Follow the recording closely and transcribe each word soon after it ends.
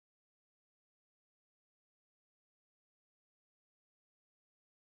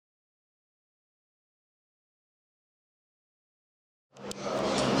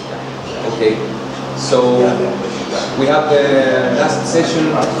Okay, so we have the last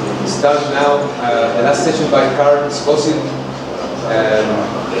session start now. The last session by Karl Svozil.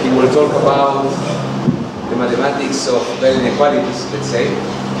 He will talk about the mathematics of Bell inequalities, let's say.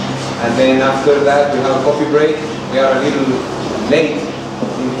 And then after that, we have a coffee break. We are a little late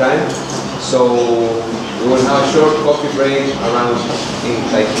in time, so we will have a short coffee break around in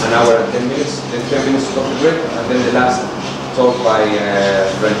like an hour and 10 minutes, then 10 minutes coffee break, and then the last talk by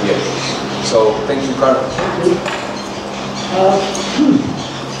Vrije. So thank you, Karl. Thank you.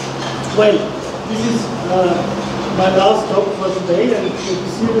 Well, this is my last talk for today, and it's a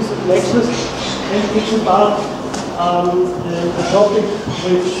series of lectures, and it's about a topic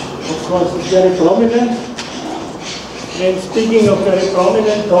which, of course, is very prominent. And speaking of very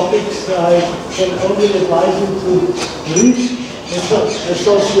prominent topics, I can only advise you to read a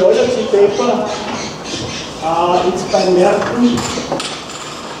sociology paper. It's by Merton.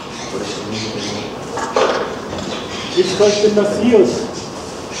 It's called the Matthew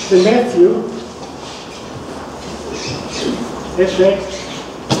effect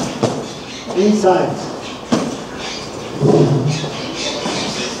in science.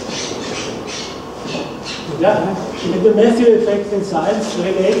 Yeah, the Matthew effect in science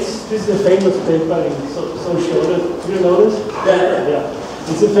relates. This is a famous paper in sociology. Do you know this? Yeah.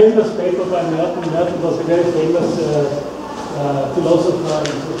 It's a famous paper by Merton. Merton was a very famous philosopher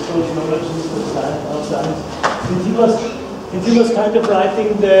and sociologist of science. And he was kind of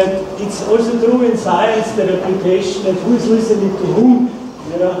writing that it's also true in science, the reputation, and who is listening to whom,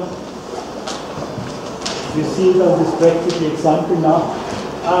 you know. You see it on this practical example now.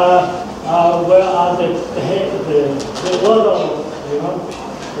 Where are the order, you know,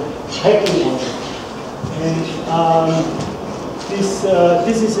 the packing order. And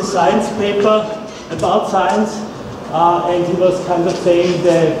this is a science paper about science, and he was kind of saying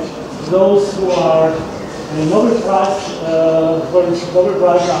that those who are Nobel Prize, Nobel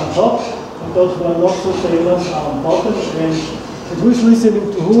Prize are on top, and those who are not so famous are on bottom, and who is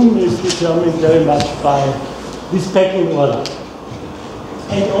listening to whom is determined very much by this pecking order.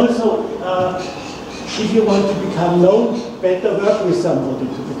 And also, if you want to become known, better work with somebody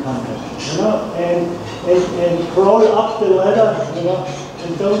to become known, you know, and crawl up the ladder, you know,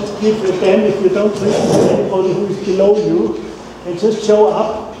 and don't give a damn if you don't listen to anybody who is below you, and just show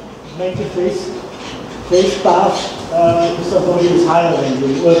up, make a face path to somebody who is higher than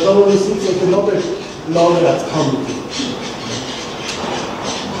you, or probably sits at the Nobel laureate committee.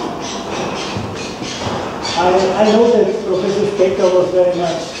 I know that Professor Becker was very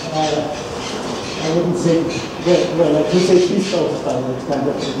much, I wouldn't say, well, I could say pissed off by that kind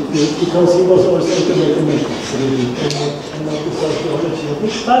of attitude, because he was also into mathematics, really, and not the sociology of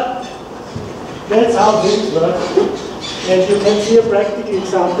it. But that's how things work. And you can see a practical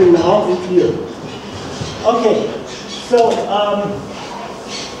example now in here. Okay, so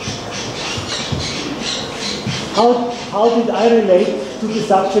how did I relate to the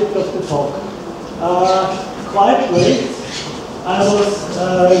subject of the talk? Quite late, I was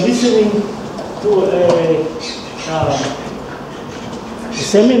listening to a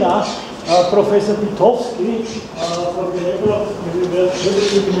seminar Professor Pitowski from the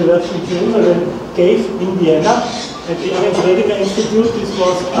University in Chile gave in Vienna at the Interdisciplinary Institute. This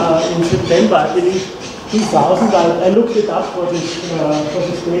was in September, I believe, 2000. I looked it up for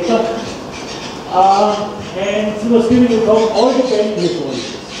this paper. And he was giving a talk all the Bell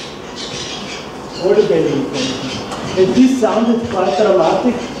inequalities. All the Bell inequalities. And this sounded quite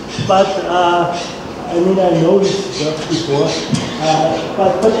dramatic, but I mean, I know this work before.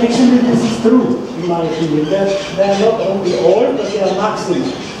 But actually this is true, in my opinion. They are not only all, but they are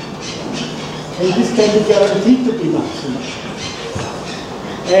maximum. And this can be guaranteed to be maximum.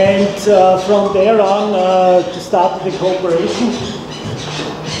 And from there on, to start the cooperation,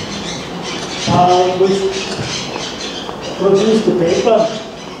 which produced the paper.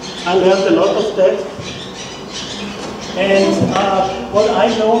 I learned a lot of that. And what I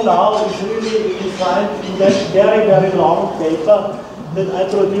know now is really defined in that very, very long paper that I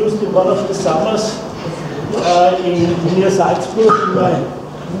produced in one of the summers near Salzburg,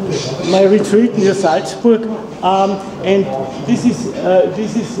 in my retreat near Salzburg. And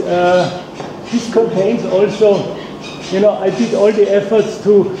this contains also, you know, I did all the efforts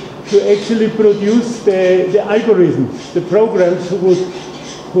to actually produce the algorithms, the programs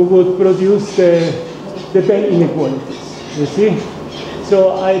who would produce the Bell inequalities, you see?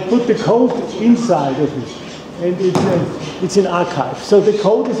 So I put the code inside of it, and it's in archive. So the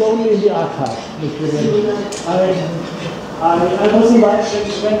code is only in the archive. I was invited,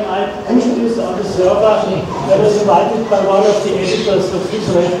 when I pushed this on the server, I was invited by one of the editors of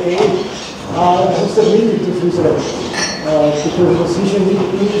U.S.A. who submitted to Israel to the position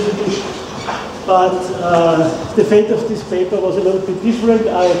initiative. But the fate of this paper was a little bit different.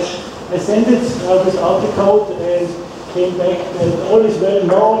 I sent it without the code and came back that all is well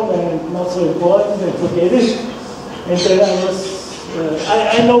known and not so important and forget it. And then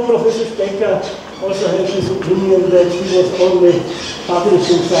I know Professor Specker also had this opinion that he was only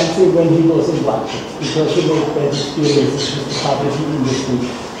publishing something when he was invited because he made bad experiences with the publishing industry.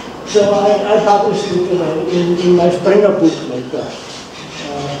 So I published it in my Springer book later.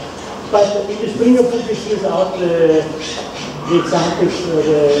 But in the Springer book is without the examples,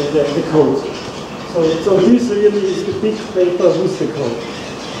 the code. So this really is the big paper with the code.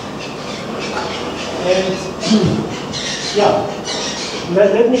 And yeah,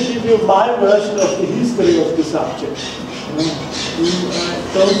 let me give you my version of the history of the subject. I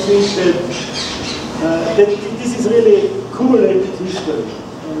don't think that this is really cumulated history.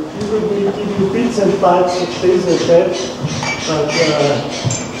 People will give you bits and bytes of this and that, but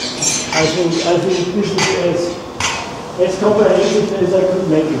I think this is as comprehensive as I could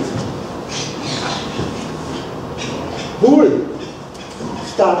make it. Boole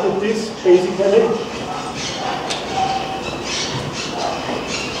started this basically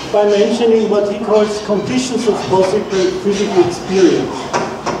by mentioning what he calls conditions of possible physical experience.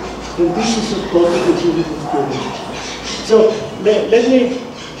 Conditions of possible physical experience. So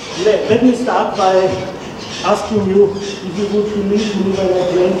let me start by asking you if you would believe me when I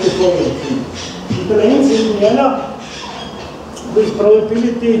claim the following thing. It rains in Vienna with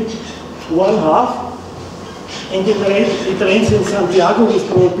probability 1/2, and it rains in Santiago with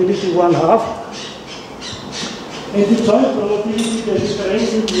probability 1/2. And the joint probability that it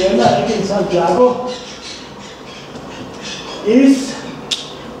rains in Vienna and in Santiago is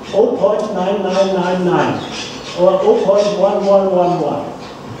 0.9999 or 0.1111.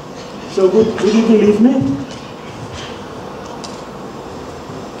 So would you believe me?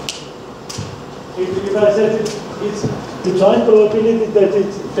 If I said it's the joint probability that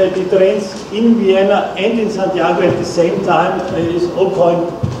it rains in Vienna and in Santiago at the same time is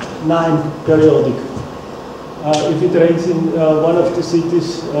 0.9 periodic. If it rains in one of the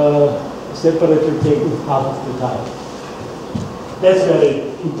cities separately taken half of the time. That's very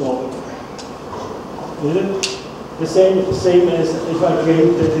important. The same as if I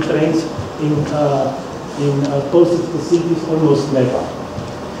claim that it rains in both of the cities almost never.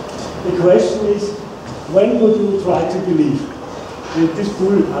 The question is, when would you try to believe? And this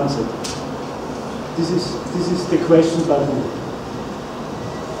Boole answered. This is the question by Boole.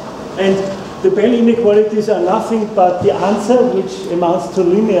 And the Bell inequalities are nothing but the answer, which amounts to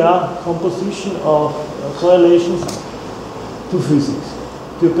linear composition of correlations to physics,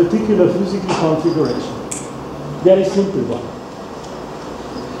 to a particular physical configuration. Very simple one.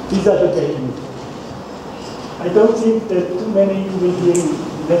 These are the Bell inequalities. I don't think that too many will be in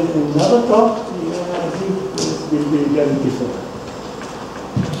another talk. I think this will be very different.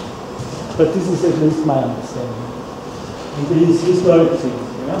 But this is at least my understanding. And this is historic thing,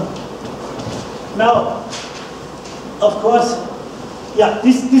 you know. Now, of course, yeah,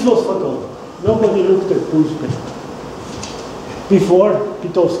 this was forgotten. Nobody looked at Boole's paper before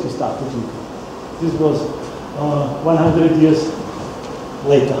Pitowski started looking. This was 100 years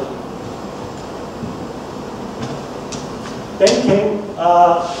later. Then came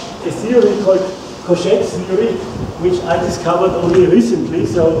a theory called Cochet's theory, which I discovered only recently.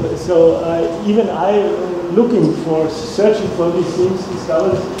 So even I, looking for, searching for these things,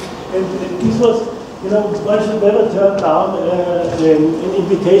 discovered. And this was, you know, one should never turn down an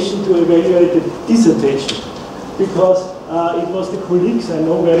invitation to evaluate a dissertation, because it was the colleagues I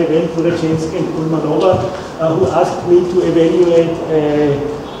know very well, Kulachensky and Kulmanova, who asked me to evaluate a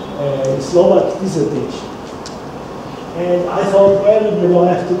Slovak dissertation. And I thought, well, you know, I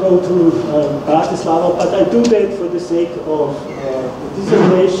have to go to Bratislava, but I do that for the sake of the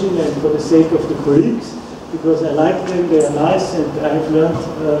dissertation and for the sake of the colleagues, because I like them, they are nice, and I've learned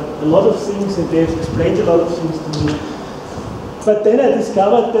a lot of things, and they've explained a lot of things to me. But then I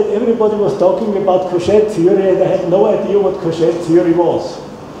discovered that everybody was talking about Cochet theory, and I had no idea what Cochet theory was.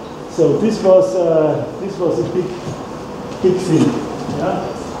 So this was a big thing. Yeah?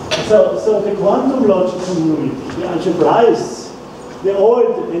 So the quantum logic community, the algebraists, they all,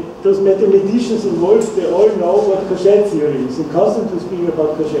 those mathematicians involved, they all know what Cochet theory is, and constantly speaking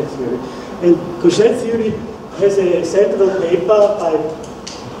about Cochet theory. And Cochet theory has a central paper by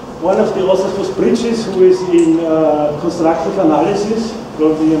one of the authors was Bridges, who is in constructive analysis.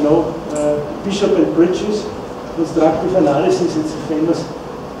 Probably you know Bishop and Bridges, constructive analysis. It's a famous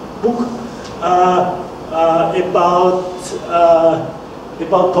book about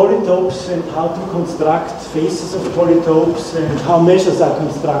about polytopes and how to construct faces of polytopes and how measures are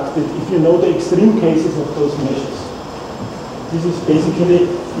constructed if you know the extreme cases of those measures. This is basically,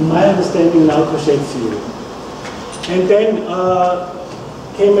 in my understanding now, Cauchet theory. And then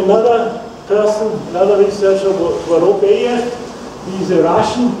came another person, another researcher, Vrije. He is a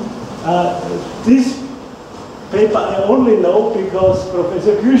Russian. This paper I only know because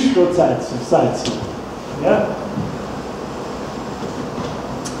Professor Grushko cites him. Yeah?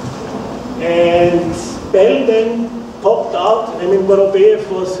 And Bell then popped out. I mean, Vorobyev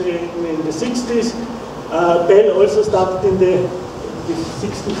was in the 60s. Bell also started in the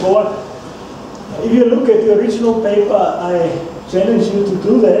 64. If you look at the original paper, I challenge you to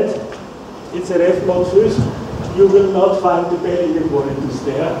do that. It's a ref mode first. You will not find the Bell inequalities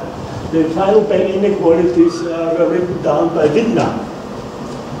there. The final Bell inequalities were written down by Widner.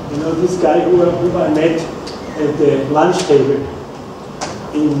 You know, this guy who I met at the lunch table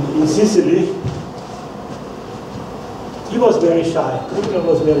in Sicily. He was very shy. Widner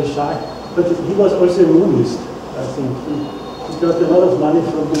was very shy, but he was also a moonist, I think. He got a lot of money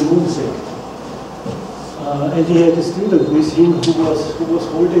from the moon sect. And he had a student with him who was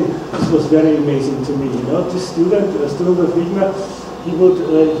holding, this was very amazing to me, you know, this student, a student of Widner, he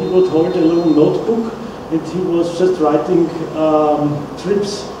would hold a little notebook and he was just writing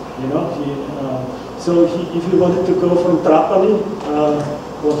trips, you know. So if he wanted to go from Trapani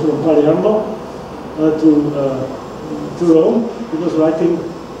or from Palermo to Rome, he was writing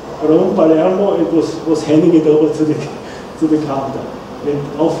Rome, Palermo, and was handing it over to the counter,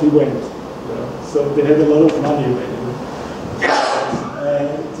 and off he went. So they had a lot of money available.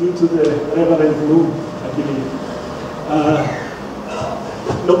 Due to the Reverend Moon, I believe.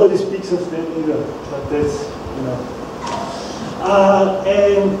 Nobody speaks of them either, but that's, you know.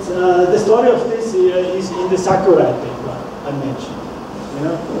 The story of this is in the Sakurai paper I mentioned. You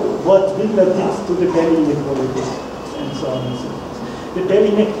know, what Widner did to the Bell inequalities, and so on and so forth. The Bell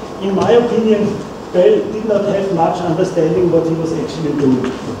inequalities, in my opinion, Bell did not have much understanding what he was actually doing.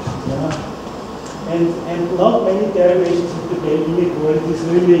 You know? And not many derivations of the Bell inequalities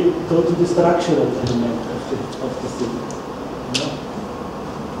really go to the structural element of the thing. You know?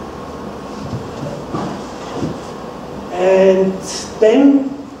 And then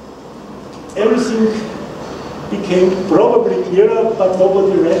everything became probably clearer, but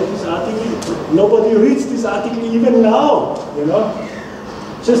nobody read this article. Nobody reads this article even now, you know.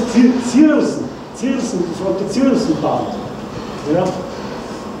 Just Ziersen from the Ziersen bound, you know.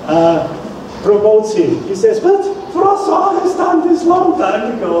 Promotes him. He says, but Froissart has done this long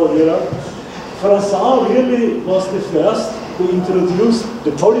time ago, you know. Froissart really was the first who introduced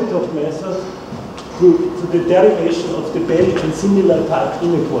the polytope method to the derivation of the Bell and similar type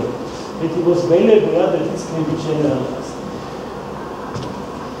inequalities. And he was well aware that this can be generalized.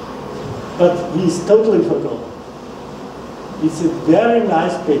 But he's totally forgotten. It's a very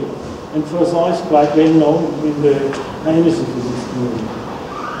nice paper. And Froissart is quite well known in the high-energy physics community.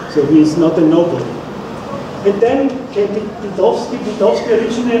 So he is not a nobody. And then came Pitowski. Pitowski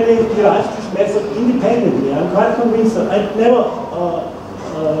originally derived this method independently. I'm quite convinced that I never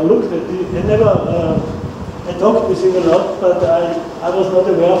looked at it. I talked with him a lot, but I was not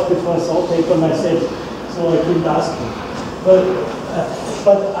aware of the Froissart paper myself, so I couldn't ask him.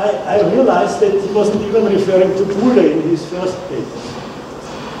 But I realized that he wasn't even referring to Boole in his first paper.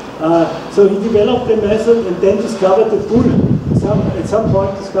 So he developed the method and then discovered that Boole, at some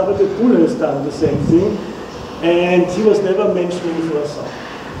point discovered that Boole has done the same thing, and he was never mentioning Froissart.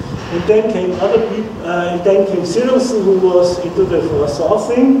 And then came other people, and then came Ziersen, who was into the Froissart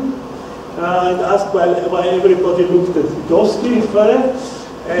thing, and asked why everybody looked at Pitowski for it,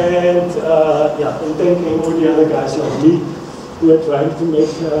 and and then came all the other guys like me, who are trying to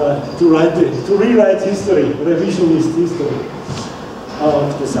to rewrite history, revisionist history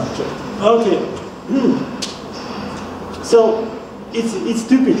of the subject. Okay, so it's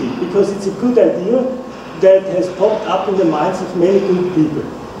typical because it's a good idea that has popped up in the minds of many good people.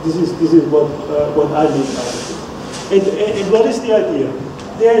 This is what I mean out of it. And what is the idea?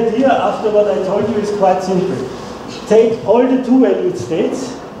 The idea, after what I told you, is quite simple. Take all the two-valued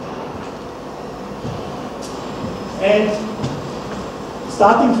states and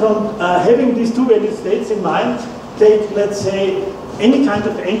starting from having these two-valued states in mind, take, let's say, any kind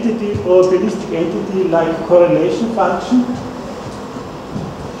of entity or ballistic entity like correlation function.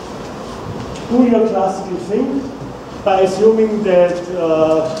 Do your classical thing by assuming that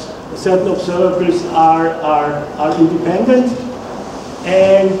certain observables are independent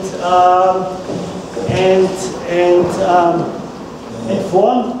and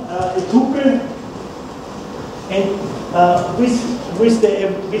form a tuple, and with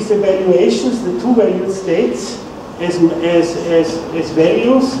the valuations, the two-valued states as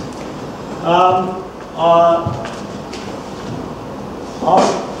values are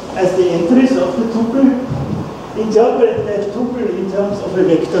as the entries of the tuple. Interpret that tuple in terms of a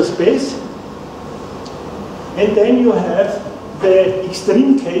vector space, and then you have the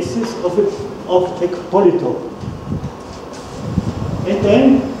extreme cases of a polytope. And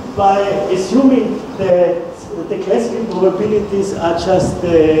then, by assuming that the classical probabilities are just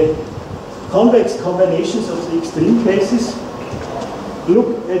the convex combinations of the extreme cases,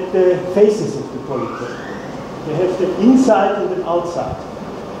 look at the faces of the polytope. They have the inside and the outside.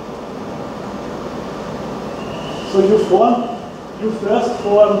 So you first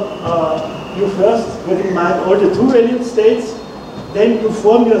have in mind all the two-valued states, then you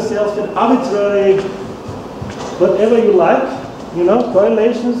form yourself an arbitrary, whatever you like, you know,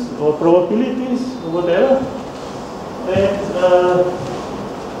 correlations or probabilities or whatever, and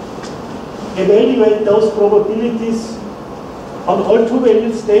evaluate those probabilities on all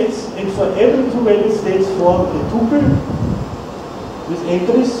two-valued states, and for every two-valued states form a tuple with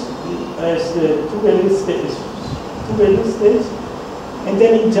entries as the two-valued states. And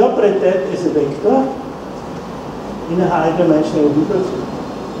then interpret that as a vector in a high-dimensional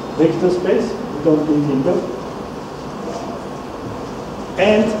vector space. We don't do Hilbert.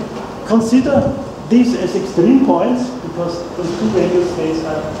 And consider these as extreme points, because those two-valued states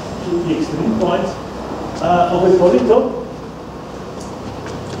are the extreme points of a polytope.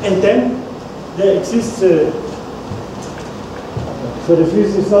 And then there exists for the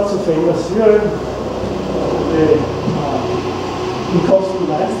physicists not so famous theorem, the Minkowski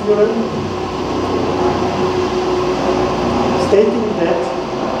line theorem, stating that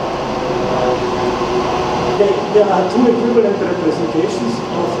there are two equivalent representations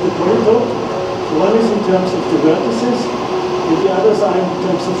of the polytope. One is in terms of the vertices, and the others are in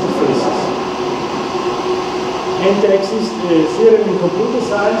terms of the faces. And there exists a theorem in computer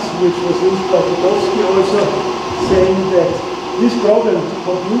science, which was used by Minkowski also, saying that this problem to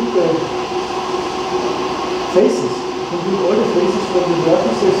compute the faces, compute all the faces from the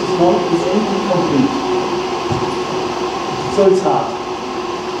vertices is incomplete. So it's hard.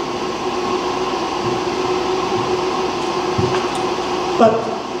 But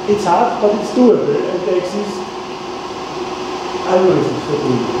it's hard, but it's doable, and there exist algorithms for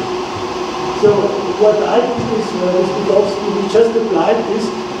doing it. So what I did is, Minkowski, we just applied this.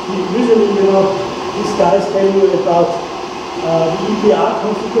 Usually, you know, these guys tell you about the EPR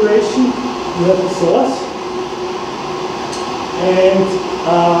configuration. You have a source, and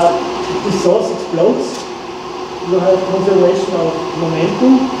the source explodes. You have conservation of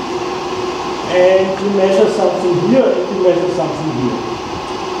momentum, and you measure something here, and you measure something here.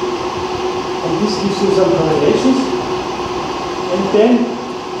 And this gives you some correlations. And then,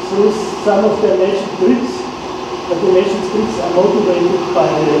 through some of the alleged tricks, but the alleged tricks are motivated by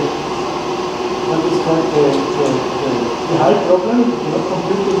what is called the high problem, not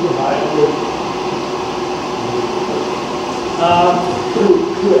computing the high.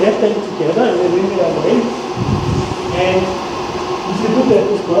 To add them together in a linear way, and if you look at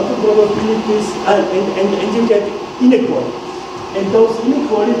these quantum probabilities, and you get inequalities. And those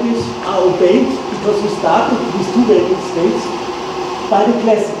inequalities are obeyed because you started with two-valued states by the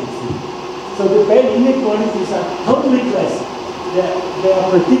classical theory. So the Bell inequalities are totally classical. They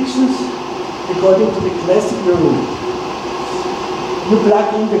are predictions according to the classical rule. You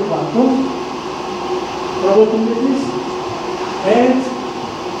plug in the quantum probabilities, and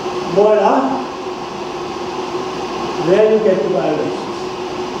voila, there you get the violations.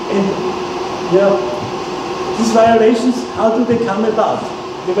 And you know, these violations, how do they come about?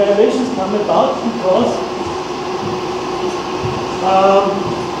 The violations come about because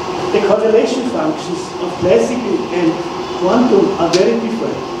the correlation functions of classical and quantum are very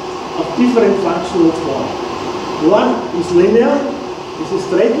different, of different functional form. One is linear, it's a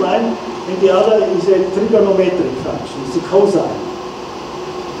straight line, and the other is a trigonometric function, it's a cosine.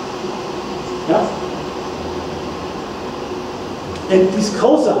 Yeah? And this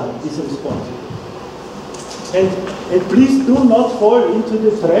cosine is responsible. And please do not fall into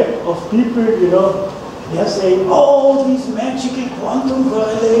the trap of people, you know, they are saying, oh, these magical quantum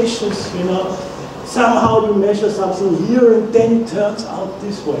correlations, you know, somehow you measure something here and then it turns out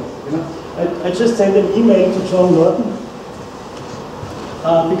this way. You know? I just sent an email to John Norton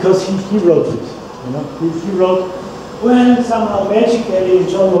because he wrote it. You know? He wrote, well, somehow magically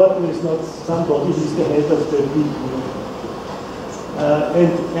John Norton is not somebody, he's the head of the people. You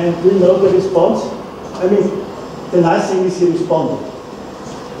know? And we know the response. I mean, the nice thing is he responded.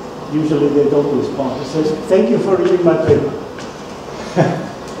 usually they don't respond. He says, thank you for reading my paper.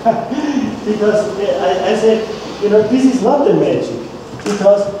 Because I said, you know, this is not the magic.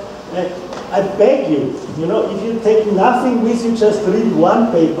 Because I beg you, you know, if you take nothing with you, just read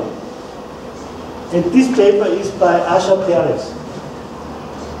one paper. And this paper is by Asha Perez.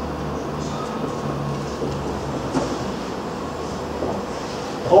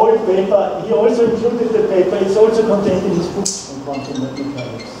 Old paper, he also included the paper, it's also contained in his book on quantum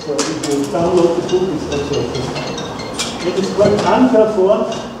mechanics. So if you download the book, it's also available. It is called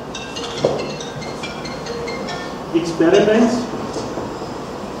unperformed experiments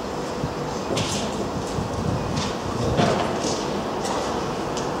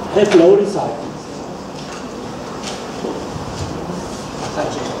have low results.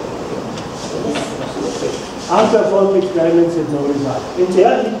 Unperformed experiments have no result. And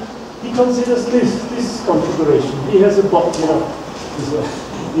there he considers this configuration. He has a bomb, you know,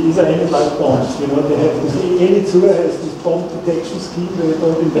 these are like bombs, you know, they have this, any tour has this bomb detection scheme where they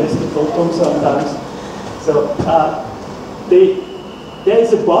don't invest the photons sometimes. So there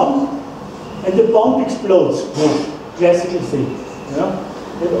is a bomb and the bomb explodes, classical thing, you know.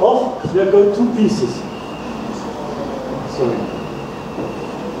 And off there go two pieces. Sorry.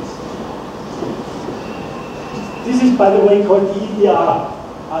 This is, by the way, called the EPR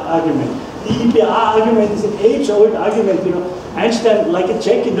argument. The EPR argument is an age-old argument. You know, Einstein, like a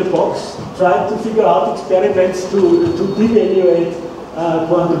jack in the box, tried to figure out experiments to devaluate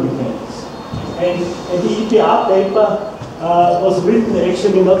quantum mechanics. And the EPR paper was written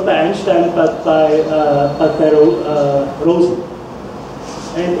actually not by Einstein but by Rosen.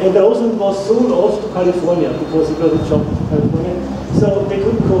 And Rosen was soon off to California because he got a job in California. So they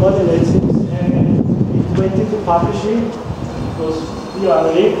couldn't coordinate things. Went into publishing, it was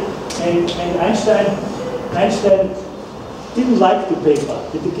URA, and Einstein didn't like the paper,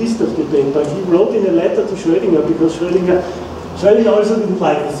 the gist of the paper. He wrote in a letter to Schrödinger because Schrödinger also didn't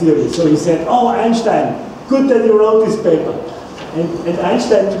like the theory. So he said, oh, Einstein, good that you wrote this paper. And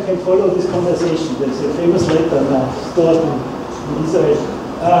Einstein, you can follow this conversation. There's a famous letter now stored in Israel.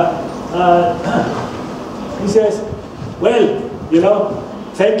 He says, well, you know,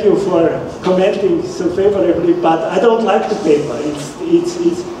 thank you for commenting so favorably, but I don't like the paper.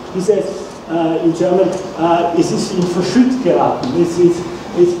 He says in German, es ist in Verschütt geraten.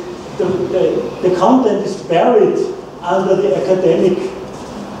 The content is buried under the academic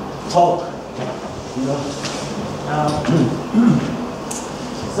talk. You know?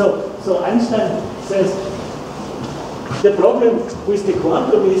 So Einstein says, the problem with the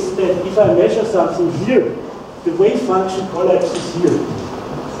quantum is that if I measure something here, the wave function collapses here.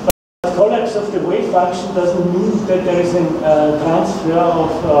 But collapse of the wave function doesn't mean that there is a transfer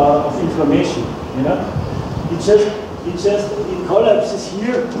of information. You know, it collapses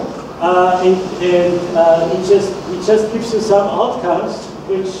here, and it just gives you some outcomes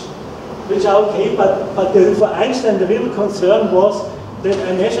which are okay. But for Einstein, the real concern was that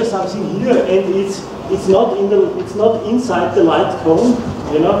I measure something here, and it's not inside the light cone.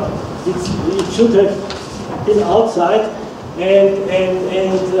 You know, it should have been outside,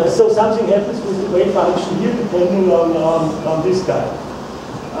 and so something happens with the wave function here, depending on this guy.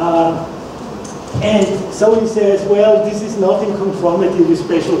 And so he says, well, this is not in conformity with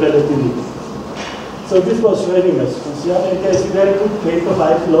special relativity. So this was Schrödinger's concern, and there's a very good paper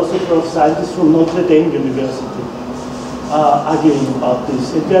by a philosopher of scientists from Notre Dame University arguing about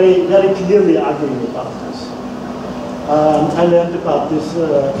this, and very, very clearly arguing about this. I learned about this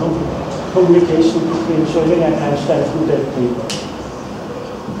communication between Schrödinger and Einstein through that paper.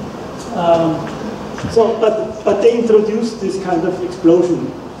 But they introduced this kind of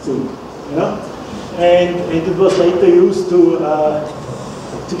explosion thing, you know, and it was later used to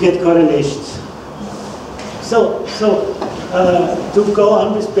get correlations. So to go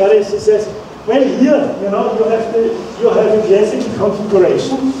on with Perez, he says, well, here, you know, you have a classical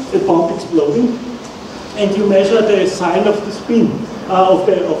configuration, a bomb exploding, and you measure the sign of the spin of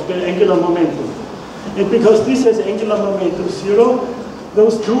the angular momentum. And because this has angular momentum 0,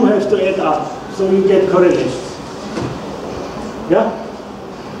 those two have to add up, so you get correlations. Yeah.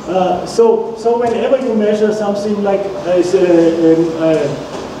 So whenever you measure something like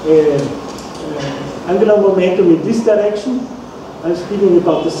angular momentum in this direction, I'm speaking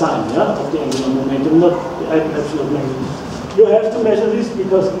about the sign, yeah, of the angular momentum, not the absolute magnitude. You have to measure this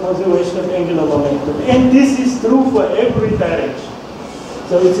because of conservation of angular momentum. And this is true for every direction.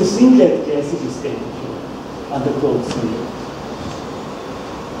 So it's a singlet classical state, under quotes here.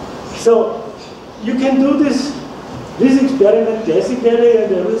 So you can do this experiment classically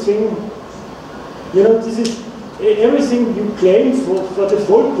and everything. You know, this is everything you claim for the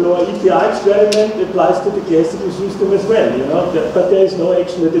folklore EPI experiment applies to the classical system as well, you know. But there is no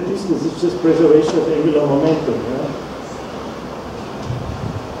action at a distance, it's just preservation of angular momentum, you know.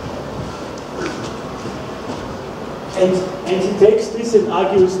 And he takes this and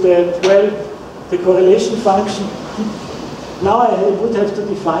argues that, well, the correlation function, now I would have to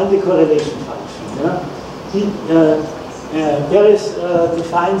define the correlation function. Yeah? Paris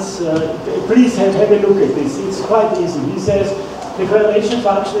defines, please have a look at this, it's quite easy. He says the correlation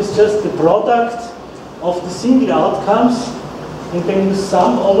function is just the product of the single outcomes, and then you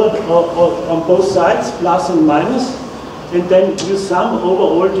sum over on both sides, plus and minus, and then you sum over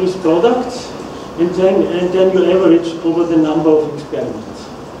all these products, and then you average over the number of experiments.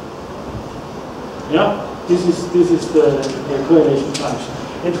 Yeah, this is the correlation function.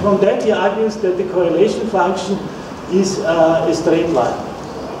 And from that he argues that the correlation function is a straight line.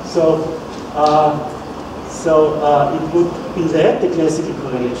 So it would be that, the classical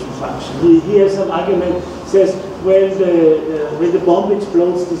correlation function. He has some argument, says when the bomb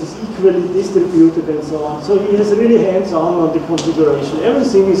explodes, this is equally distributed and so on. So he has really hands-on the configuration.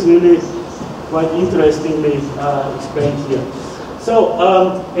 Everything is really quite interestingly explained here. So,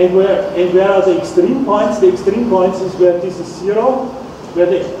 and where are the extreme points? The extreme points is where this is 0, where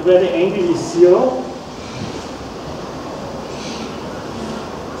the angle is 0.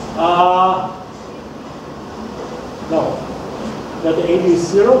 No, where the angle is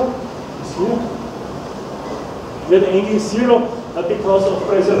 0 is here. Where the angle is 0, because of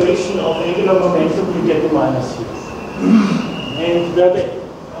preservation of angular momentum, you get the minus here. And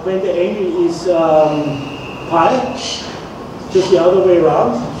when the angle is pi, just the other way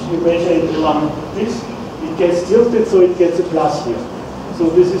around, you measure it along this, it gets tilted, so it gets a plus here. So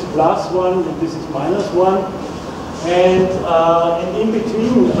this is +1 and this is -1. And in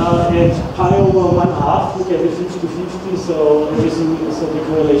between, at pi over 1/2, you get a 50-50, so everything, so the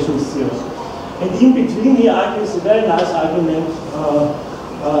correlation is 0. And in between, he argues a very nice argument,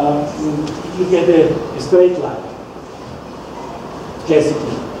 you get a straight line,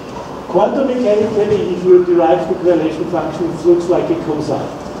 classically. Quantum mechanically, if you derive the correlation function, it looks like a cosine.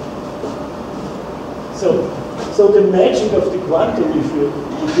 So the magic of the quantum,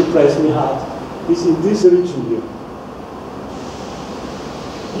 if you press me hard, is in this region here.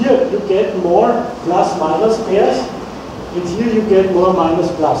 Here you get more plus-minus pairs, and here you get more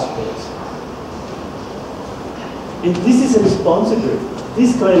minus-plus pairs. And this is responsible.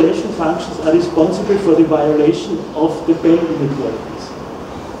 These correlation functions are responsible for the violation of the Bell inequalities.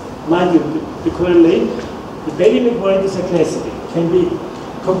 Mind you, the Bell inequalities are classical, can be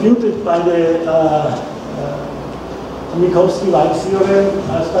computed by the Minkowski-like theorem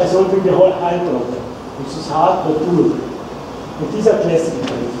by solving the whole Heil problem, which is hard but doable. And these are classical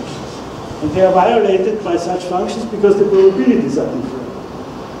coefficients. And they are violated by such functions because the probabilities are different.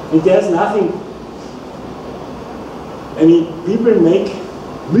 And there's nothing, I mean, people make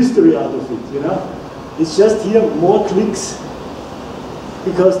mystery out of it, you know? It's just here more clicks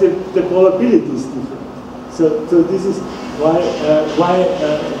because the probability is different. So this is why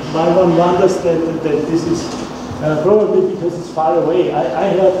one wonders that this is probably because it's far away. I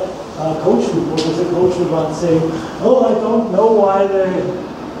heard Professor Coachman once saying, oh, I don't know why the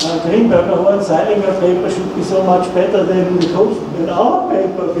Greenberger-Horn-Seilinger paper should be so much better than our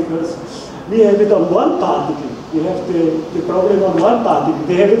paper, because we have it on one particle. We have the problem on one particle.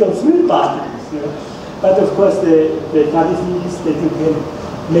 They have it on 3 particles. You know? But of course, the funny thing is that you can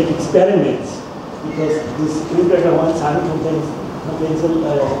make experiments, because this Greenberger-Horn-Seilinger contains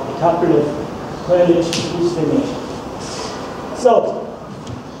a couple of correlations which they measure. So,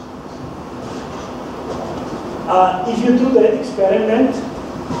 if you do that experiment,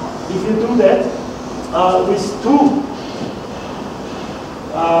 if you do that with 2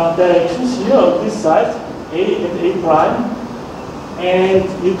 directions here on this side, A and A prime, and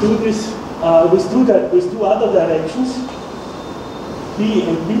you do this with two other directions, B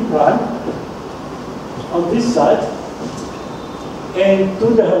and B prime, on this side, and do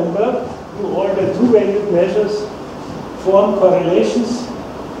the homework, do all the 2-valued measures, form correlations,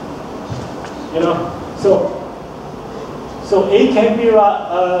 you know. So A can be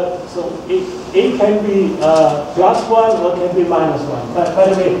A can be +1 or can be -1. By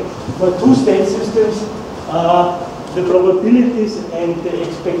the way, for 2 state systems, the probabilities and the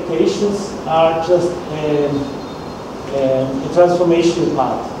expectations are just a transformation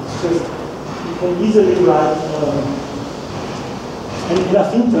part. It's just, you can easily write an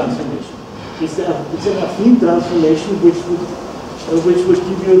affine transformation. It's an affine transformation which would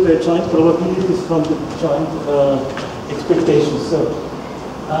give you the joint probabilities from the joint expectations. So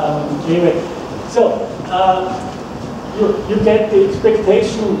anyway, so you get the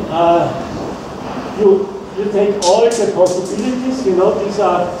expectation, you take all the possibilities, you know, these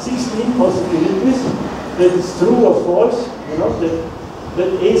are 16 possibilities, that is true or false, you know, that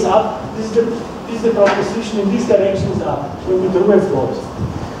A is up, this is the proposition in this direction is up, can be true and false.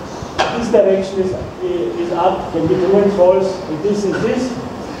 This direction is up, can be true and false, and this is this,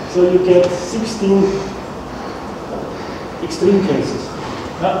 so you get 16 extreme cases.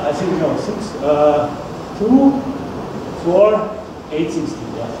 I think no, 2, 4, 8,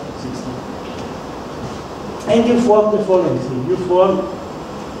 16, yeah, 16. And you form the following thing. You form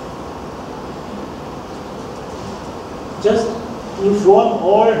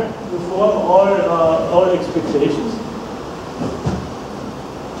all expectations.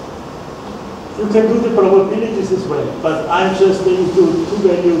 You can do the probabilities as well, but I'm just going to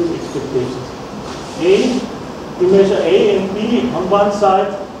two-valued expectations. A, you measure A and B on one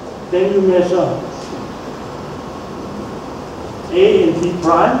side, then you measure A and B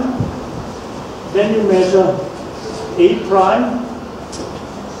prime, then you measure A prime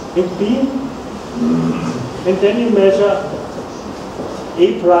and B, and then you measure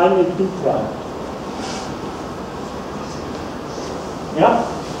A prime and B prime. Yeah?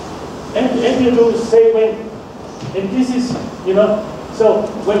 And you do say when, and this is, you know, so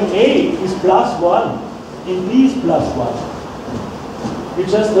when A is +1 and B is +1, you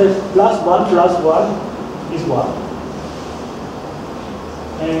just have +1 is 1.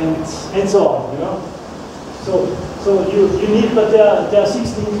 And so on, you know. So you need, but there are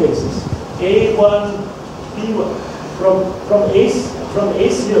 16 cases. A1, B1, from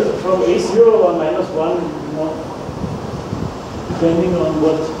A0 or -1, you know, depending on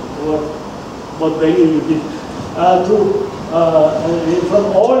what value you give. From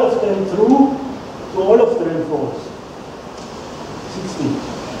all of them true to all of them false. 16.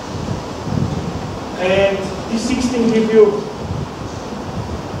 And these 16 give you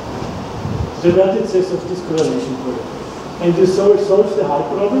the vertices of this correlation problem. And you solve the high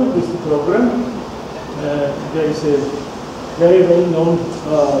problem with the program. There is a very well-known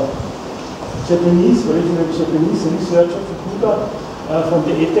originally Japanese researcher, Fukuda, from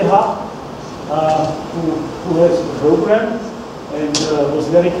the ETH, who has the program and was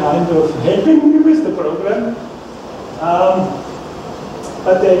very kind of helping me with the program.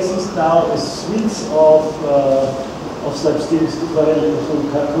 But there exist now a suite of such things to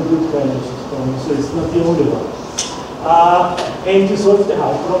compute correlations problem, so it's not the only one. And to solve the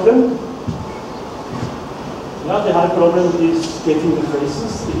high problem. Now the high problem is getting the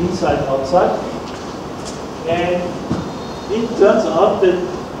traces, the inside, outside. And it turns out that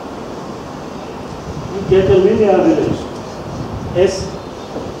we get a linear relation, as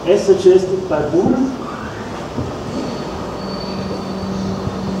suggested by Bull.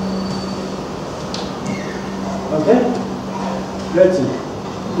 Okay? That's it.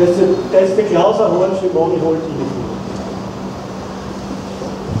 That's the Klauser-Horn-Shimoni-Holt-Univ.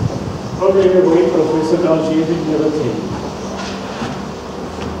 Probably in a way Professor Granger will never tell you.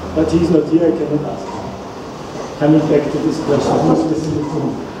 But he's not here, I cannot ask him. Coming back to this question, who's specific to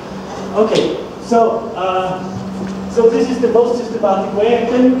me? Okay, so this is the most systematic way, and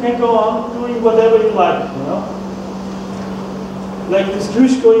then you can go on doing whatever you like, you know? Like this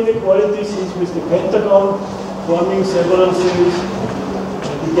Klushko inequalities is with the pentagon, forming several things.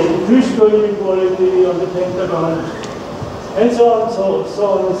 You get the Klushko inequality on the pentagon, and so on and so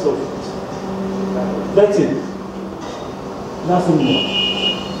forth. That's it. Nothing more.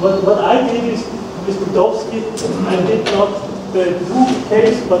 What I did is, with Budowski, I did not the 2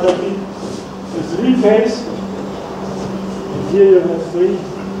 case, but I did the 3 case. And here you have 3.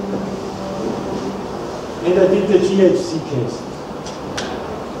 And I did the GHC case,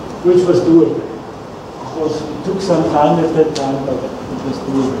 which was doable. Of course, it took some time at that time, but it was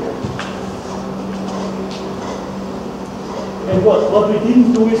doable. And what we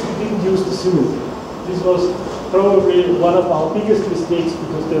didn't do is we didn't use the symmetry. This was probably one of our biggest mistakes,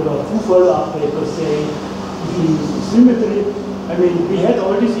 because there were 2 follow-up papers saying if you use the symmetry. I mean, we had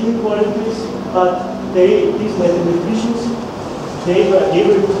all these inequalities, but these mathematicians, they were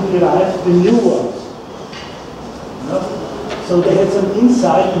able to derive the new ones. You know? So they had some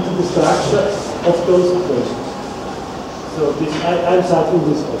insight into the structure of those equations. So I'm citing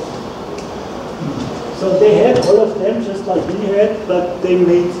this also. So they had all of them just like we had, but they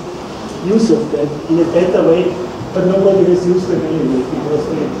made use of them in a better way, but nobody has used them anyway, because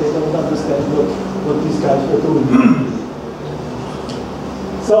they don't understand what these guys were doing.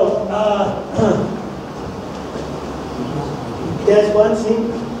 So, there's one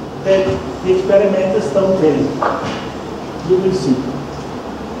thing that the experimenters don't tell you. You will see.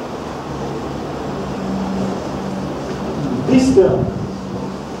 this term,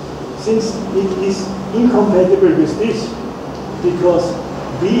 since it is incompatible with this, because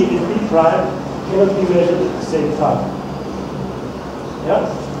B and B prime cannot be measured at the same time. Yeah?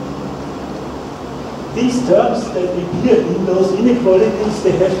 These terms that appear in those inequalities,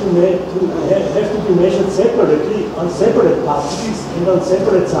 they have to be measured separately on separate particles and on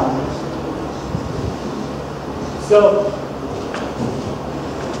separate samples. So,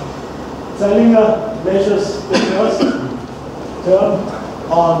 Zeilinger measures the first term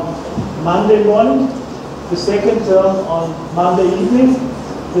on Monday morning, the second term on Monday evening,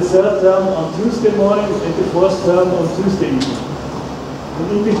 the third term on Tuesday morning, and the fourth term on Tuesday evening. And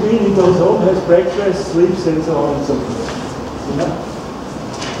in between, he goes home, has breakfast, sleeps, and so on and so forth. You know?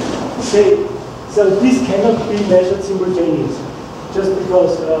 Okay, so this cannot be measured simultaneously, just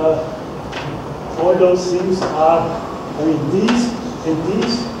because all those things are, I mean, these and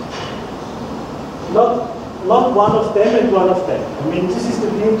these, not one of them and one of them. I mean, this is the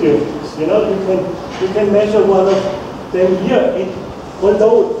beauty of this. You know, you can measure one of them here,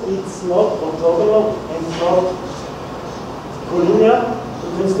 although it's not orthogonal and not collinear, you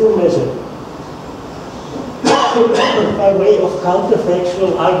can still measure by way of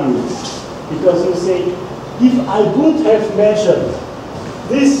counterfactual argument. Because you say, if I would have measured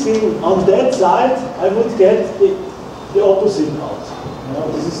this thing on that side, I would get the opposite out. You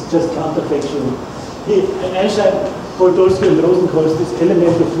know, this is just counterfactual. Einstein, Podolsky, and Rosen calls this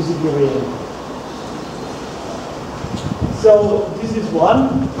element of physical reality. So this is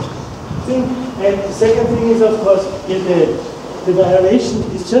one thing, and the second thing is, of course, the violation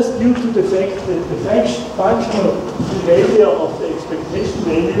is just due to the fact that the functional behavior of the expectation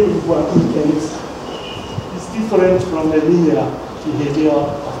value in quantum mechanics is different from the linear behavior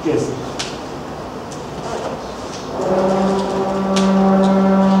of guessing.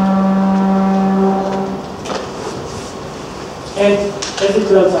 And as it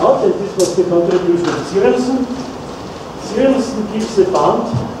turns out, and this was the contribution of Cyrilson, Cyrilson gives a bound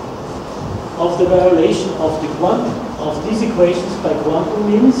of the violation of the quantum of these equations by quantum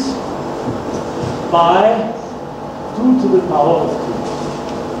means by 2 to the power of 2.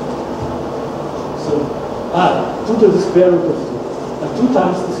 So 2 to the square root of 2. 2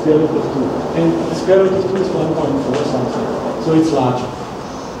 times the square root of 2. And the square root of 2 is 1.4 something. So it's larger.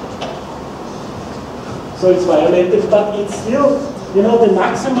 So it's violated, but it's still, you know, the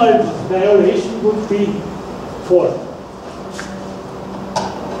maximal violation would be 4.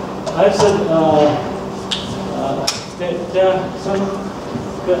 I've said there are some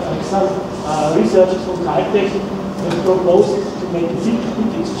researchers from Caltech have proposed to make a bit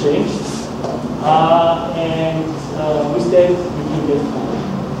exchange, and with that we can get money.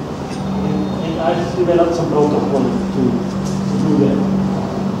 And I've developed some protocol to do that.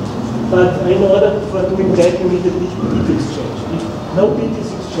 But in order for doing that, you need a bit exchange. If no bit is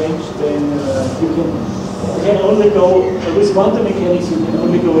exchanged, then you can only go, with quantum mechanics, you can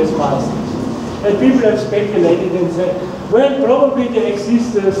only go as far as this. And people have speculated and said, well, probably there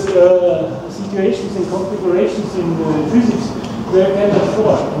exist situations and configurations in physics where you can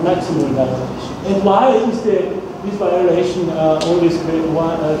afford a maximal violation. And why is this violation only 2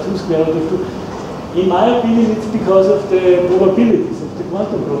 square root of 2? In my opinion, it's because of the probabilities, of the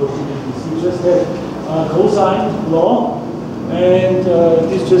quantum probabilities. You just have cosine law, and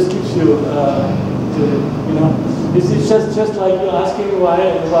this just gives you, you know, this is just like you're asking why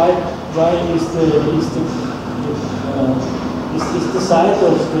is the side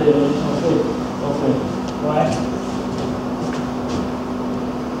of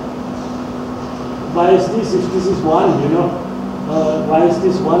why is this, if this is 1, you know, why is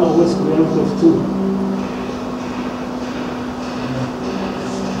this 1 over square root of 2?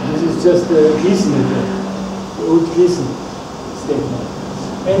 This is just the old Gießen statement.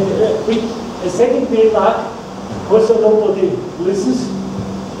 And a second remark, also nobody listens,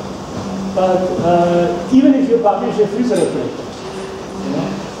 but even if you publish a Fusser-reflector, you know,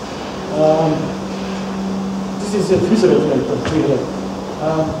 this is a Fusser-reflector here.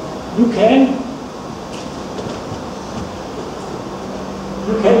 You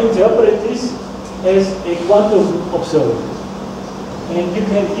can interpret this as a quantum observer. And you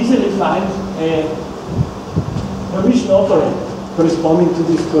can easily find a Hermitian operator corresponding to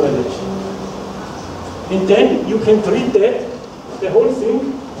this correlation. And then you can treat that, the whole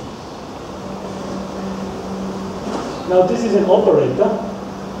thing. Now this is an operator.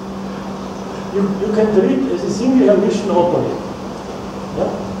 You can treat as a single Hermitian operator.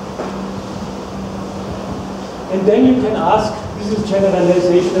 Yeah? And then you can ask, this is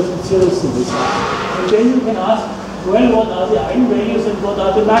generalization of the Cyrilson design. And then you can ask, well, what are the eigenvalues and what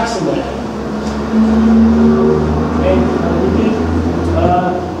are the maxima? And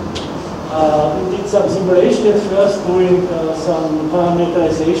We did some simulation at first, doing some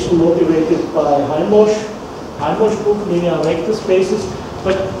parameterization motivated by Helmholtz book, linear vector spaces.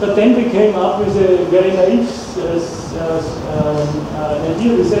 But then we came up with a very naive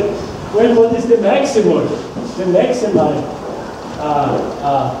idea. We said, well, what is the maximal? The maximal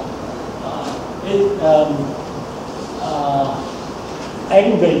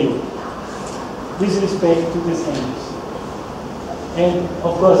eigenvalue with respect to these angles. And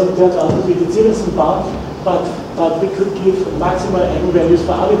of course it turned out to be the Zierensen bound, but we could give maximal eigenvalues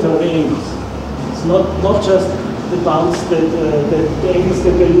for arbitrary angles. It's not just the bounds that the angles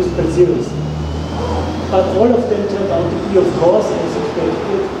that were used by Zierensen. But all of them turned out to be, of course, as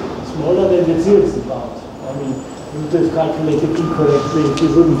expected, smaller than the Zierensen bound. I mean, you would have calculated incorrectly if you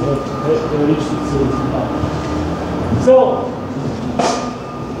wouldn't have reached the Zierensen bound. So,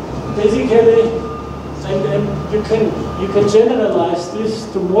 basically, and you can generalize this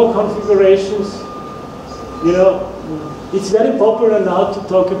to more configurations. You know, it's very popular now to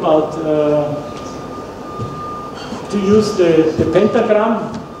talk about to use the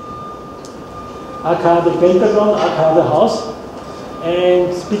pentagram, aka the pentagon, aka the house,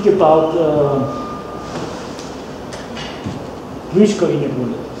 and speak about Rishko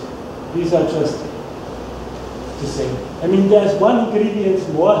inequalities. These are just the same. I mean, there's one ingredient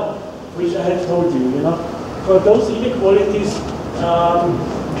more, which I have told you, you know. For those inequalities,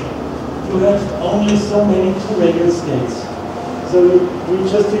 you have only so many two-value states. So we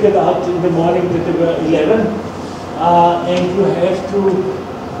just figured out in the morning that there were 11, and you have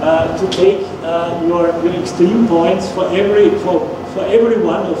to take your extreme points for every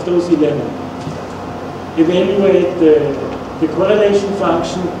one of those 11. Evaluate the correlation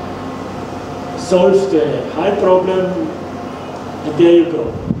function, solve the high problem, and there you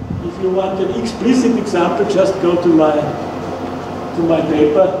go. If you want an explicit example, just go to my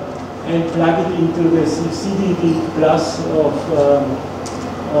paper and plug it into the CDD plus of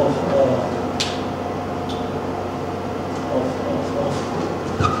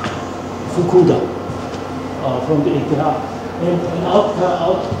Fukuda from the ETH, and out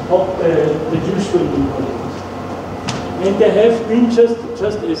pop the usual inequalities. And there have been, just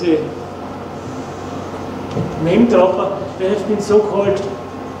as a name dropper, there have been so-called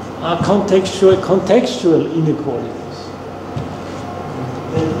contextual inequalities.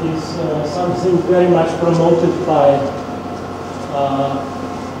 That is something very much promoted by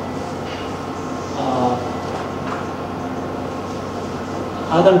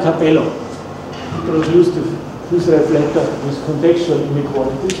Adam Capello. He produced this reflector with contextual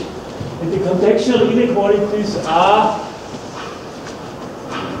inequalities. And the contextual inequalities are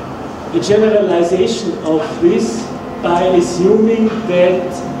a generalization of this by assuming that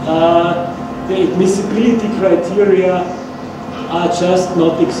the admissibility criteria are just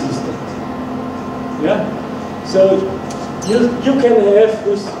not existent. Yeah. So you can have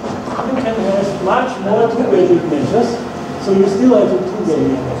much more two-valued measures. So you still have a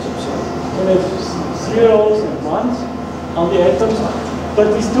two-valued measure. You can have zeros and ones on the atoms,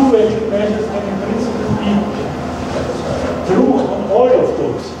 but these two-valued measures can in principle be true on all of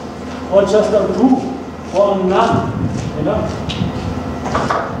those, or just on two, or on none. You know.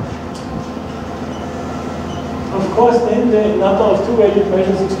 Of course, then the number of two-valued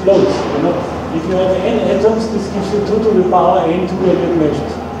measures explodes. You know, if you have n atoms, this gives you 2 to the power n two-valued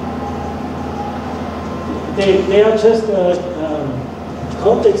measures. They are just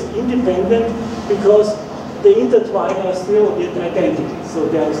context independent because the intertwined are still identical. So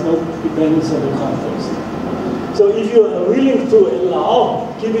there is no dependence on the context. So if you are willing to allow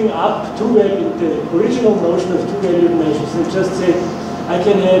giving up the original notion of two-valued measures, and just say, I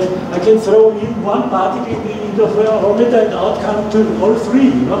can throw in one particle in the interferometer and outcome to all three,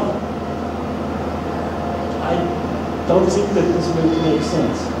 you know? I don't think that this will make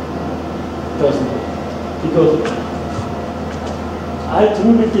sense, personally. Because I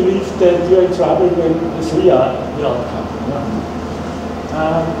truly believe that you're in trouble when the three are the outcome. You know?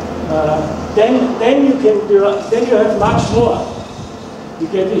 Then you have much more. You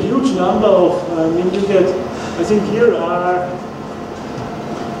get a huge number of. You get. I think here are.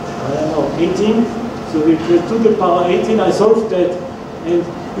 I don't know, 18. So we get to the power 18. I solved that, and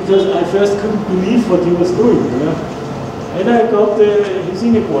because I first couldn't believe what he was doing. You know? And I got his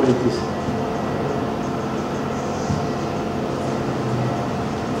inequalities.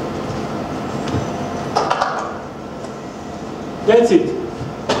 That's it.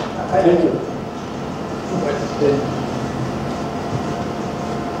 Thank you.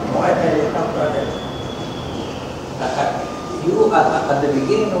 You at the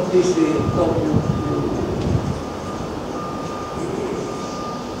beginning of this talk,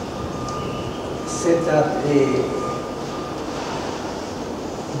 said that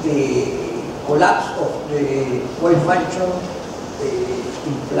the collapse of the wave function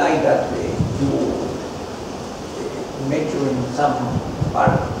imply that you measure in some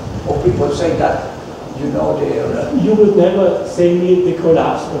part, or people say that you know the... You would never say me the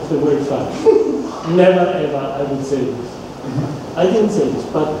collapse of the wave function. Never ever I would say this. I didn't say this,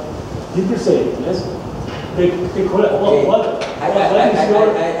 but people say it, yes? The collapse, okay. what I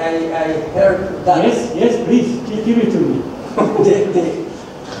heard that... Yes, please, give it to me.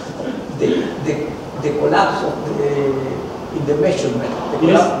 the collapse of in the measurement, the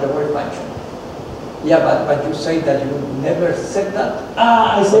collapse of the wave function. Yeah, but you say that you never said that?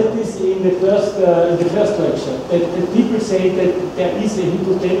 I said this in the first lecture, that people say that there is a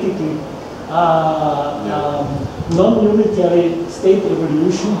hypothetical non-unitary state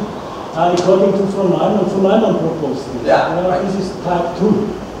evolution according to von Neumann. Von Neumann proposed this. Yeah, right. This is type 2,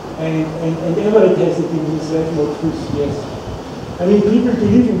 and Everett has it in his red notebook, yes. I mean, people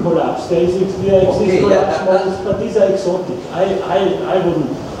believe in collapse. There exist collapse models, but these are exotic. I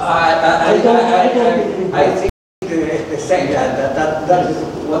wouldn't. I think the same. That is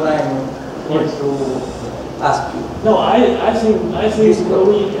what I'm going to ask you. No, I think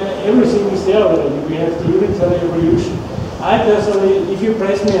everything is there already. We have the unitary evolution. I personally, if you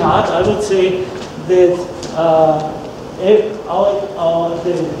press me hard, I would say that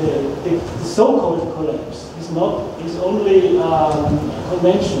the so-called collapse is only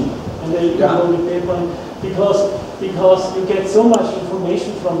convention, and they only paper because you get so much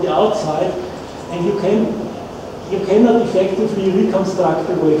information from the outside, and you cannot effectively reconstruct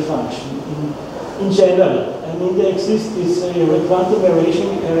the wave function in general. I mean, there exists this quantum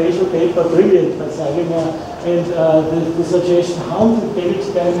erasure paper, brilliant by Salinger, and the suggestion how the Bell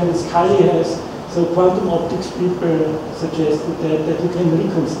experiment Scully has. So quantum optics people suggested that you can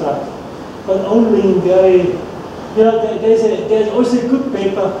reconstruct, but only in very, there's also a good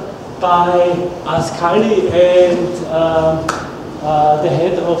paper by Scully and the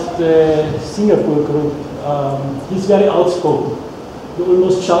head of the Singapore group. He's very outspoken. He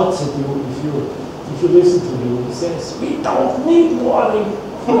almost shouts at you if you listen to him. He says, "We don't need more than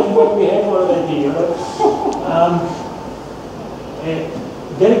what we have already."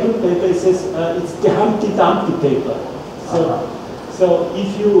 Very good paper. It says it's the Humpty Dumpty paper. So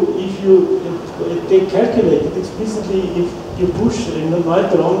if you they calculate it explicitly, if you push a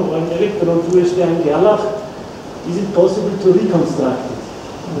neutron or an electron through a Stern-Gerlach, is it possible to reconstruct it,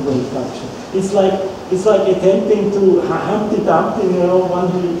 the wave function? It's like attempting to Humpty Dumpty, one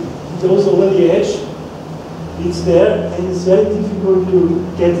who goes over the edge. It's there, and it's very difficult to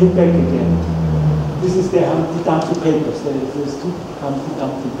get him back again. This is the Humpty Dumpty papers. There's two Humpty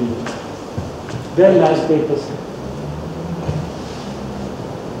Dumpty papers. Very nice papers.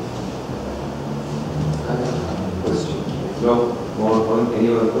 No more any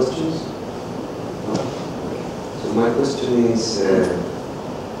other questions? No. So my question is,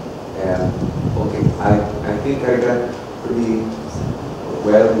 okay, I think I got pretty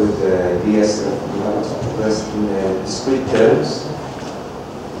well with the ideas that you have expressed in discrete terms,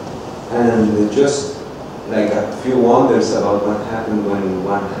 and just like a few wonders about what happened when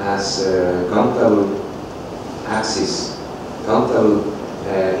one has countable axis, countable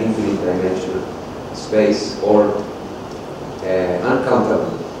infinite dimensional space, or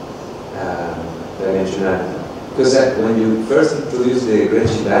uncountable dimensionality. Because when you first introduced the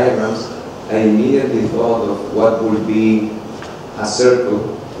Greenwich diagrams, I immediately thought of what would be a circle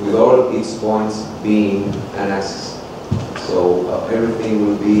with all its points being an axis. So everything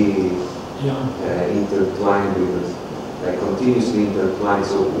will be intertwined with, like continuously intertwined.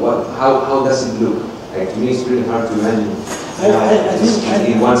 So how does it look? Like, to me, it's really hard to imagine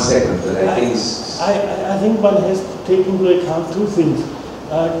in 1 second, but I think it's... I think one has to take into account two things.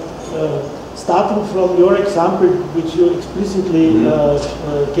 Starting from your example, which you explicitly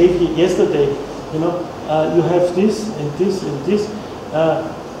gave yesterday, you have this and this and this.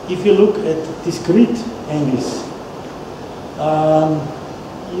 If you look at discrete angles,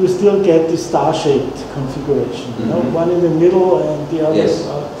 you still get the star-shaped configuration. One in the middle and the other. Yes.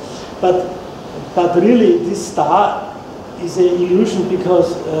 But really, this star is an illusion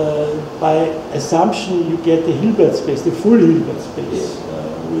because by assumption you get the Hilbert space, the full Hilbert space,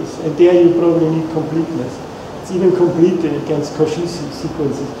 and there you probably need completeness. It's even complete against Cauchy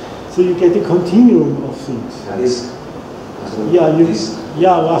sequences. So you get a continuum of things. You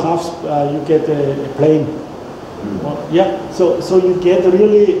get a plane. So you get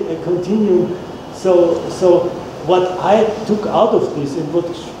really a continuum. So what I took out of this, and what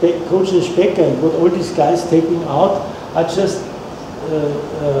Coach and Specker and what all these guys taking out, are just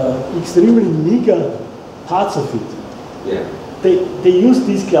extremely meager parts of it. Yeah. They use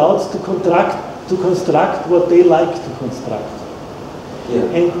these clouds to construct what they like to construct. Yeah.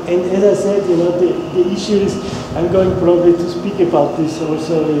 And as I said, the issue is, I'm going probably to speak about this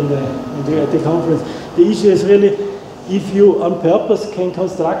also at the conference. The issue is really, if you on purpose can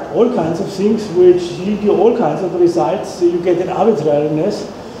construct all kinds of things which yield you all kinds of results, so you get an arbitrariness,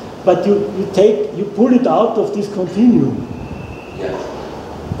 but you pull it out of this continuum. Yeah.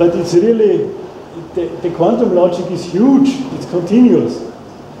 But it's really, the quantum logic is huge, it's continuous.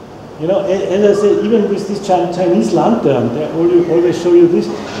 As I say, even with this Chinese lantern, they always show you this,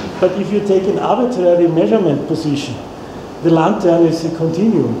 but if you take an arbitrary measurement position, the lantern is a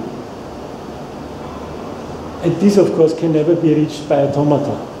continuum. And this, of course, can never be reached by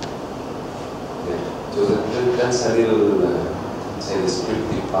automata. Yeah. So that's a little, say,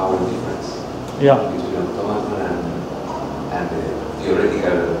 descriptive power difference between automata and the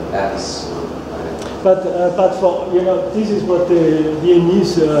theoretical lattice. But for, this is what the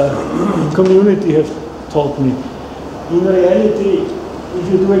Viennese community have taught me. In reality, if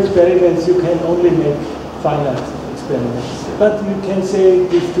you do experiments, you can only make finite experiments. But you can say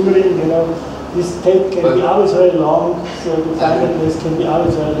with Turing, this tape can be arbitrarily long, so the finiteness can be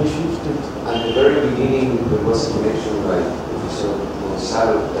arbitrarily shifted. At the very beginning, there was a connection by Professor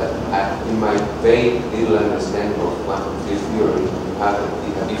Gonzalo that in my vague little understanding of quantum field theory, you have a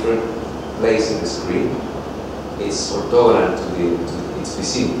different place in the screen. It's orthogonal to its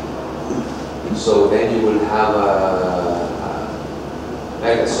vicinity. So then you will have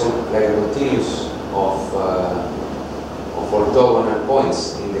like a continuous of orthogonal points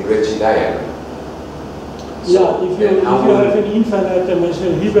in the Ricci diagram. So if you have an infinite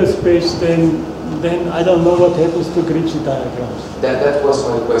dimensional Hilbert space, then I don't know what happens to Ricci diagrams. That was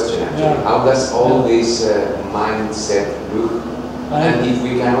my question actually. Yeah. How does all this mindset look? And if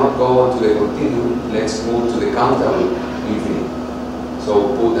we cannot go on to the continuum, let's move to the countable infinite.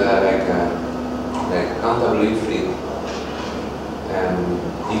 So put like a countable infinite.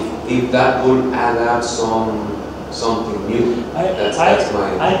 If that would add up something new, that's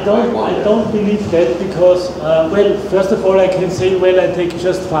my I don't believe that because, well, first of all, I can say, well, I take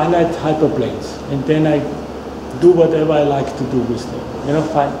just finite hyperplanes, and then I do whatever I like to do with them.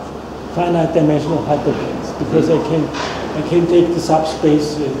 Finite dimensional hyperplanes, because I can take the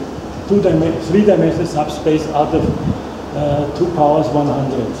subspace, three-dimensional subspace out of 2 powers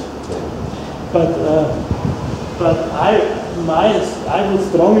 100. But I would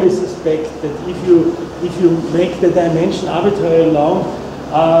strongly suspect that if you make the dimension arbitrarily long,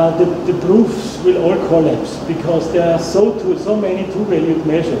 the proofs will all collapse because there are so many two-valued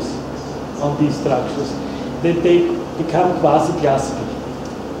measures on these structures that they become quasi-classical.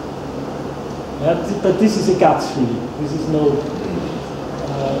 But this is a gut feeling. This is no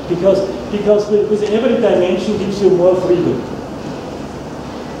because with every dimension gives you more freedom.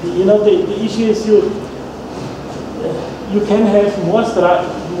 The issue is you can have more.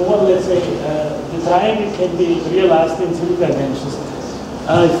 Let's say the triangle can be realized in 3 dimensions,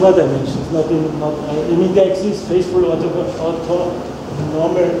 4 dimensions. I mean there exist faithful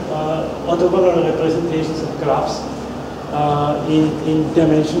orthogonal representations of graphs in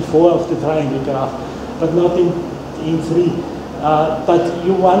dimension 4 of the triangle graph, but not in 3. But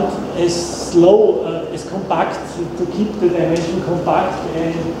you want as slow, as compact, to keep the dimension compact,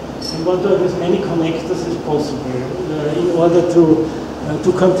 and want to have as many connectors as possible in order to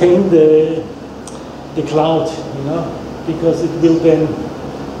contain the cloud, because it will then,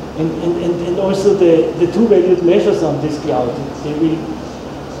 and also the two-valued measures on this cloud,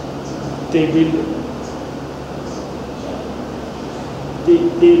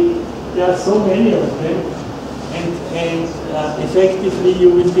 there are so many of them, and effectively you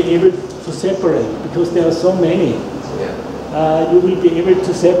will be able to separate because there are so many. You will be able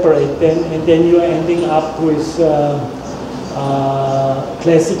to separate them, and then you are ending up with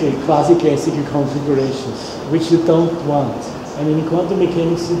quasi-classical configurations, which you don't want. I mean, in quantum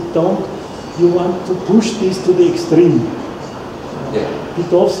mechanics, you want to push this to the extreme.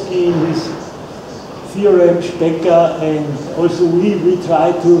 Pitowski in his theorem, Specker, and also we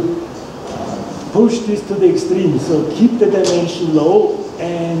try to push this to the extreme. So keep the dimension low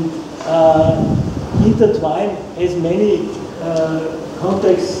and intertwine as many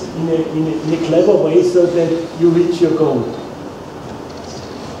contacts in a clever way so that you reach your goal.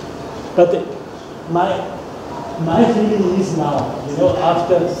 But my feeling is now,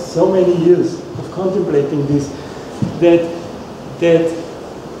 after so many years of contemplating this, that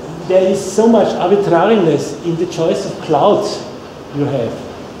there is so much arbitrariness in the choice of clouds you have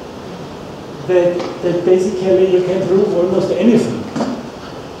that basically you can prove almost anything.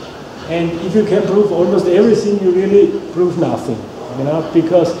 And if you can prove almost everything, you really prove nothing, you know,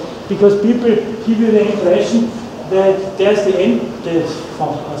 because people give you the impression that there's the end, the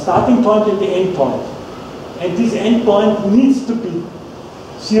starting point and the end point. And this end point needs to be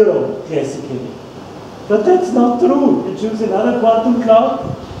 0 classically. But that's not true. You choose another quantum cloud,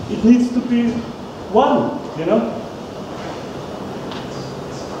 it needs to be 1, you know.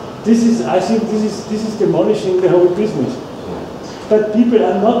 I think this is demolishing the whole business. But people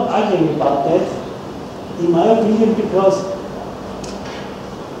are not arguing about that, in my opinion, because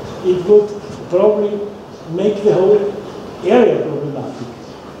it would probably make the whole area problematic.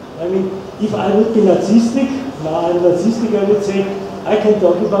 I mean, if I would be Nazistic, now I'm Nazistic, I would say, I can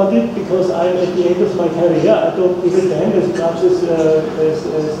talk about it because I'm at the end of my career. I don't give a damn as much as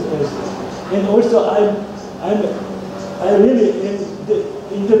and also I really am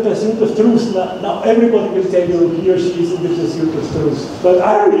in the pursuit of truth. Now everybody will tell you he or she is in the pursuit of truth, but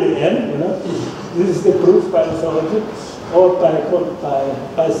I really am, you know. This is the proof by authority or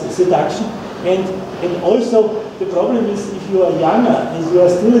by seduction. And also the problem is if you are younger and you are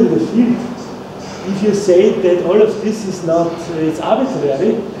still in the field, if you say that all of this is not, it's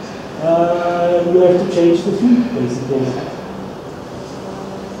arbitrary, you have to change the field basically.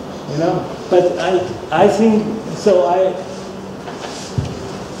 You know, but I think so.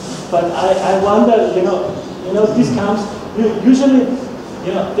 But I wonder, you know, this comes usually,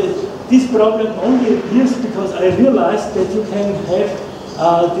 you know, this problem only appears because I realized that you can have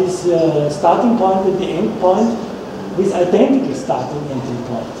this starting point and the end point with identical starting and end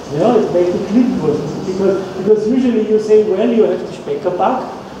point. You know, it makes it click because usually you say, well, you have the Speckerbach,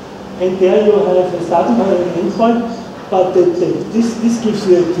 and there you have a starting point and an end point, but this gives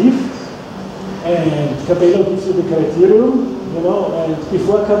you a TIF, and Capello gives you the criterion, you know, and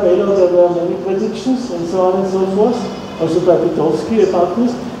before Capello there were many predictions and so on and so forth, also by Pitowski about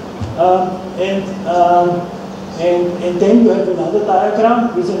this, and then you have another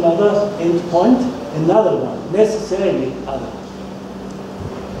diagram with another end point, another one, necessarily other.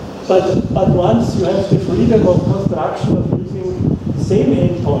 But once you have the freedom of construction of using the same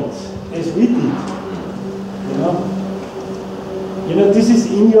endpoints as we did, you know, this is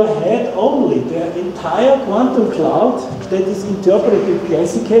in your head only. The entire quantum cloud that is interpreted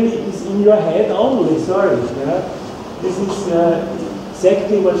classically is in your head only. Sorry, this is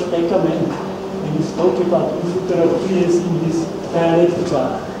exactly what Specker meant when he spoke about Infotherapie in his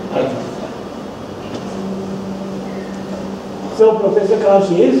dialectical item. So Professor Karl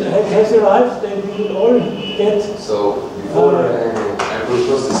Svozil has arrived, and we will all get. So before I will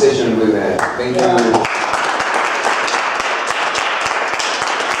close the session with thank you.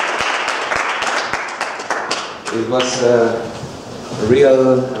 It was a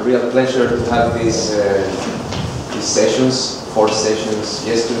real pleasure to have these sessions. 4 sessions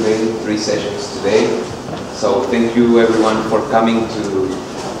yesterday, 3 sessions today. So thank you everyone for coming to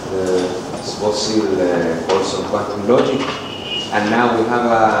the Svozil course on quantum logic. And now we have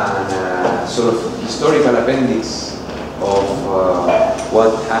a sort of historical appendix of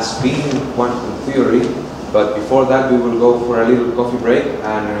what has been quantum theory. But before that, we will go for a little coffee break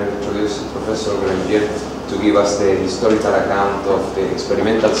and introduce Professor Grandier to give us the historical account of the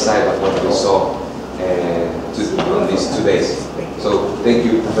experimental side of what we saw on these 2 days. So thank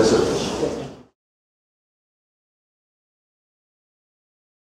you, Professor.